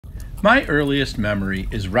My earliest memory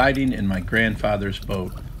is riding in my grandfather's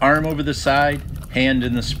boat, arm over the side, hand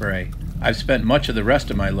in the spray. I've spent much of the rest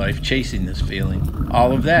of my life chasing this feeling.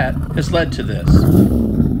 All of that has led to this,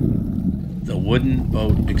 the wooden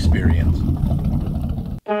boat experience.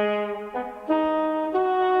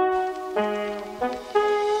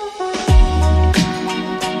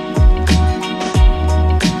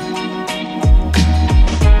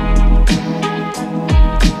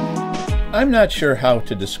 I'm not sure how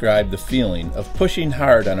to describe the feeling of pushing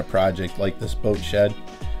hard on a project like this boat shed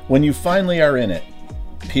when you finally are in it.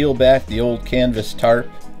 Peel back the old canvas tarp,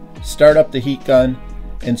 start up the heat gun,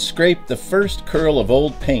 and scrape the first curl of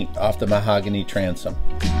old paint off the mahogany transom.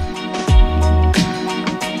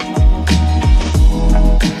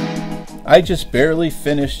 I just barely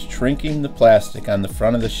finished shrinking the plastic on the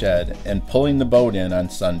front of the shed and pulling the boat in on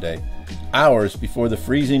Sunday, hours before the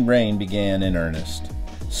freezing rain began in earnest.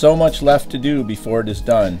 So much left to do before it is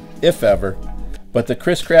done, if ever, but the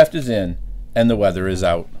Chris Craft is in and the weather is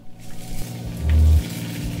out.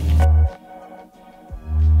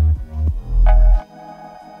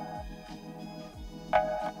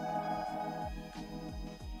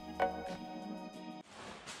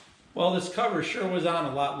 Well, this cover sure was on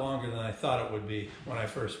a lot longer than I thought it would be when I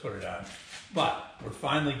first put it on, but we're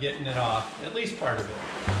finally getting it off, at least part of it.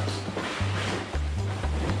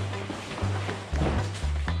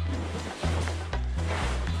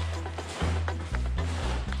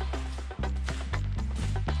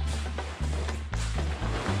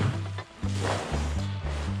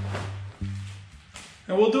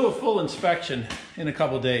 And we'll do a full inspection in a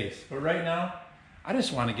couple days. But right now, I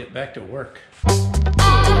just want to get back to work.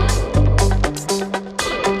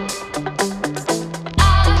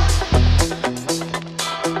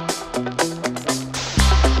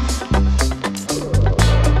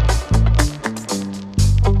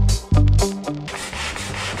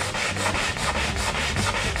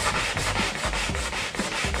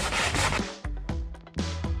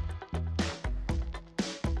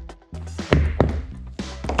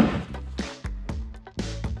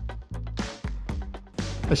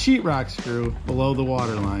 A sheetrock screw below the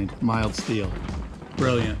waterline, mild steel.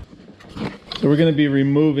 Brilliant. So we're going to be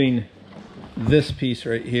removing this piece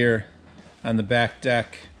right here on the back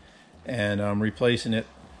deck and replacing it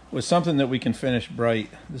with something that we can finish bright.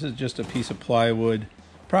 This is just a piece of plywood,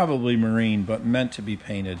 probably marine, but meant to be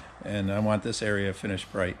painted, and I want this area finished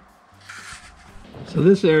bright. So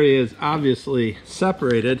this area is obviously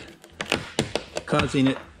separated, causing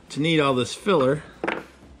it to need all this filler.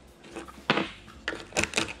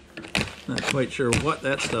 Not quite sure what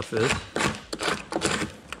that stuff is.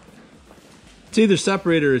 It's either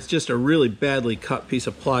separated or it's just a really badly cut piece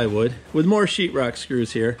of plywood with more sheetrock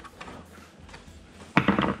screws here.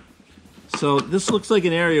 So this looks like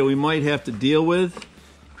an area we might have to deal with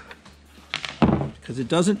because it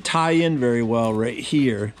doesn't tie in very well right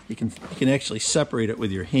here. You can actually separate it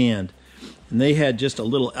with your hand. And they had just a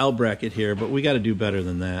little L bracket here, but we got to do better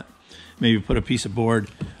than that. Maybe put a piece of board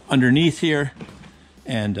underneath here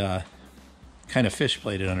and kind of fish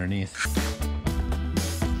plated underneath.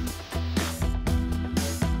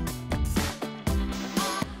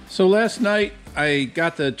 So last night I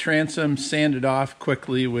got the transom sanded off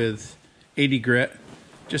quickly with 80 grit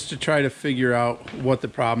just to try to figure out what the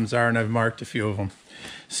problems are, and I've marked a few of them.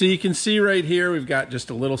 So you can see right here we've got just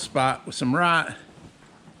a little spot with some rot.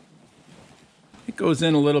 It goes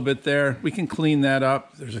in a little bit there. We can clean that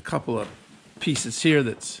up. There's a couple of pieces here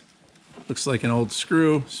that's looks like an old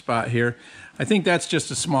screw spot here. I think that's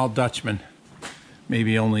just a small Dutchman.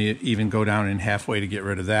 Maybe only even go down in halfway to get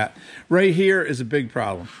rid of that. Right here is a big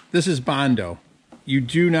problem. This is Bondo. You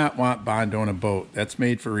do not want Bondo in a boat. That's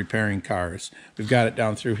made for repairing cars. We've got it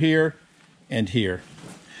down through here and here.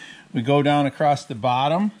 We go down across the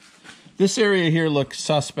bottom. This area here looks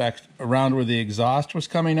suspect around where the exhaust was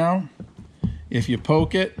coming out. If you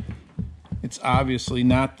poke it, it's obviously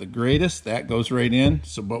not the greatest. That goes right in.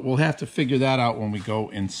 But we'll have to figure that out when we go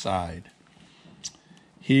inside.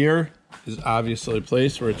 Here is obviously a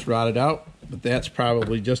place where it's rotted out, but that's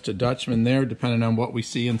probably just a Dutchman there, depending on what we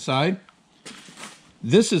see inside.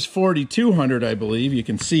 This is 4200, I believe. You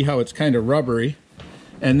can see how it's kind of rubbery.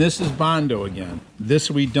 And this is Bondo again.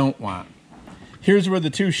 This we don't want. Here's where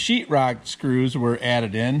the two sheetrock screws were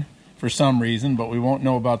added in for some reason, but we won't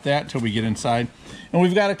know about that till we get inside. And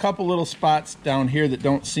we've got a couple little spots down here that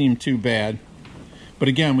don't seem too bad. But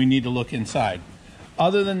again, we need to look inside.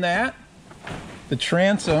 Other than that, the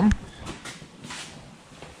transom,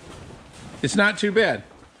 it's not too bad.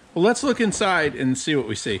 Well, let's look inside and see what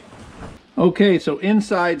we see. Okay, so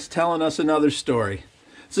inside's telling us another story.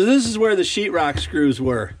 So this is where the sheetrock screws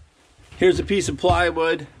were. Here's a piece of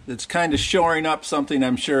plywood that's kind of shoring up something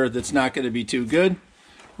I'm sure that's not going to be too good.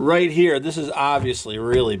 Right here, this is obviously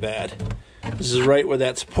really bad. This is right where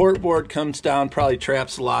that support board comes down, probably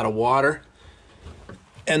traps a lot of water.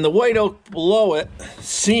 And the white oak below it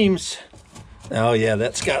seems, oh yeah,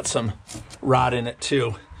 that's got some rot in it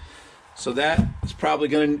too. So that is probably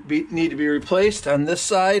going to need to be replaced on this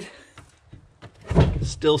side.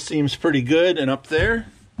 Still seems pretty good, and up there.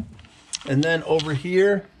 And then over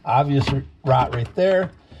here, obvious rot right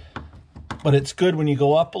there. But it's good when you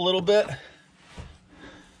go up a little bit.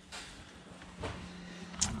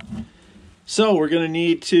 So we're going to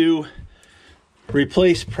need to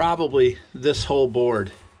replace probably this whole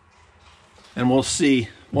board. And we'll see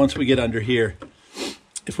once we get under here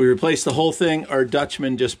if we replace the whole thing or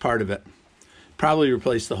Dutchman just part of it. Probably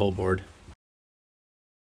replace the whole board.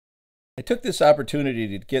 I took this opportunity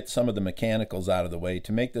to get some of the mechanicals out of the way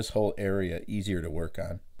to make this whole area easier to work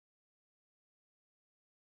on.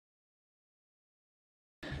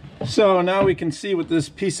 So now we can see what this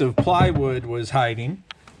piece of plywood was hiding.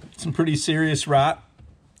 Some pretty serious rot.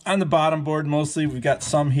 On the bottom board mostly, we've got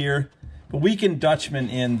some here. But we can Dutchman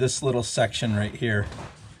in this little section right here.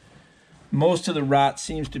 Most of the rot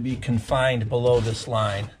seems to be confined below this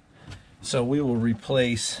line. So we will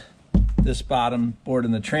replace this bottom board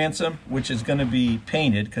in the transom, which is going to be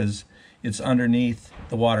painted because it's underneath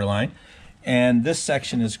the water line. And this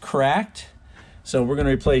section is cracked. So we're going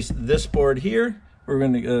to replace this board here. We're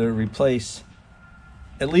going to replace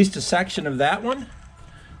at least a section of that one.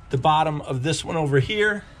 The bottom of this one over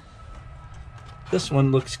here. This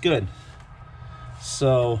one looks good.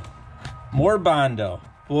 So more Bondo.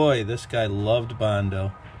 Boy, this guy loved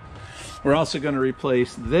Bondo. We're also going to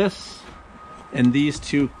replace this and these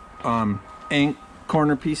two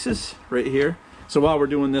corner pieces right here. So while we're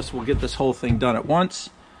doing this, we'll get this whole thing done at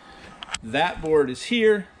once. That board is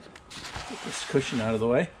here. Get this cushion out of the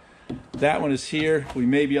way. That one is here. We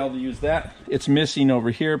may be able to use that. It's missing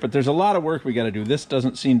over here, but there's a lot of work we got to do. This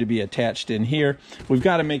doesn't seem to be attached in here. We've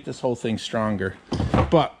got to make this whole thing stronger.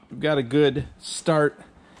 But we've got a good start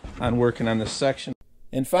on working on this section.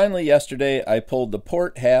 And finally, yesterday, I pulled the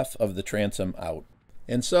port half of the transom out.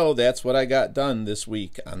 And so that's what I got done this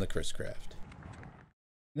week on the Chris Craft.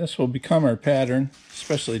 This will become our pattern,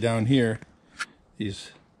 especially down here.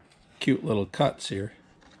 These cute little cuts here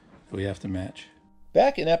that we have to match.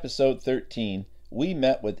 Back in episode 13, we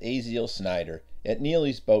met with Aziel Snyder at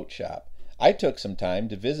Neely's Boat Shop. I took some time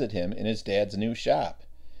to visit him in his dad's new shop.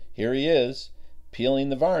 Here he is, peeling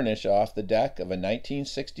the varnish off the deck of a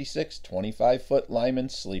 1966 25-foot Lyman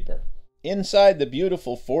sleeper. Inside the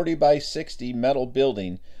beautiful 40 by 60 metal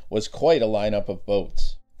building was quite a lineup of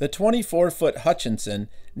boats. The 24-foot Hutchinson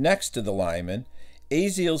next to the Lyman,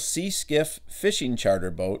 Aziel's Sea Skiff fishing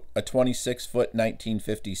charter boat, a 26-foot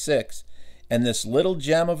 1956, and this little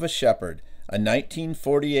gem of a Shepard, a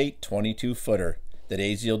 1948 22-footer that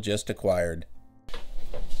Aziel just acquired.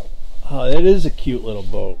 Oh, that is a cute little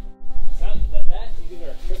boat. That is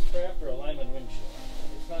either a Chris Craft or a Lyman windshield.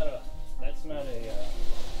 That's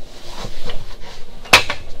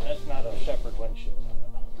not a Shepard windshield.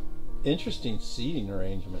 Interesting seating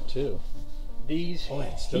arrangement too. These, boy,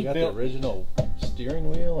 it's still got the original steering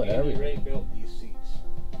wheel and everything. Ray built these seats.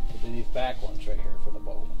 He did these back ones right here for the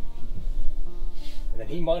boat. And then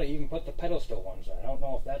he might have even put the pedestal ones on. I don't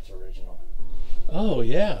know if that's original. Oh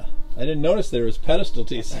yeah, I didn't notice there was pedestal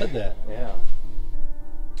till you said that. Yeah.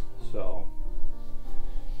 So,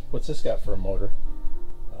 what's this got for a motor?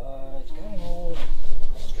 It's got an old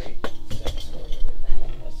straight 6.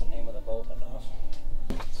 That's the name of the boat enough.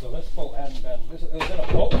 So this boat hadn't been. It was in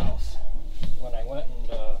a boathouse when I went and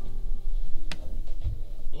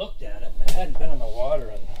looked at it. It hadn't been in the water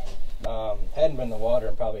and. Hadn't been in the water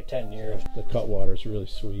in probably 10 years. The cut water is really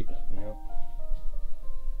sweet.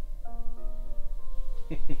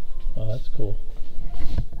 Yep. Oh, that's cool.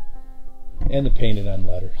 And the painted on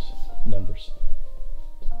numbers.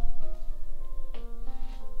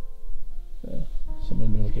 Yeah, somebody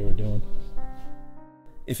knew what they were doing.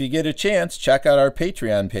 If you get a chance, check out our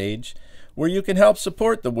Patreon page where you can help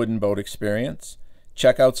support the Wooden Boat Experience,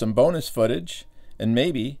 check out some bonus footage, and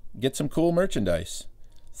maybe get some cool merchandise.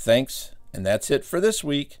 Thanks, and that's it for this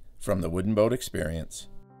week from the Wooden Boat Experience.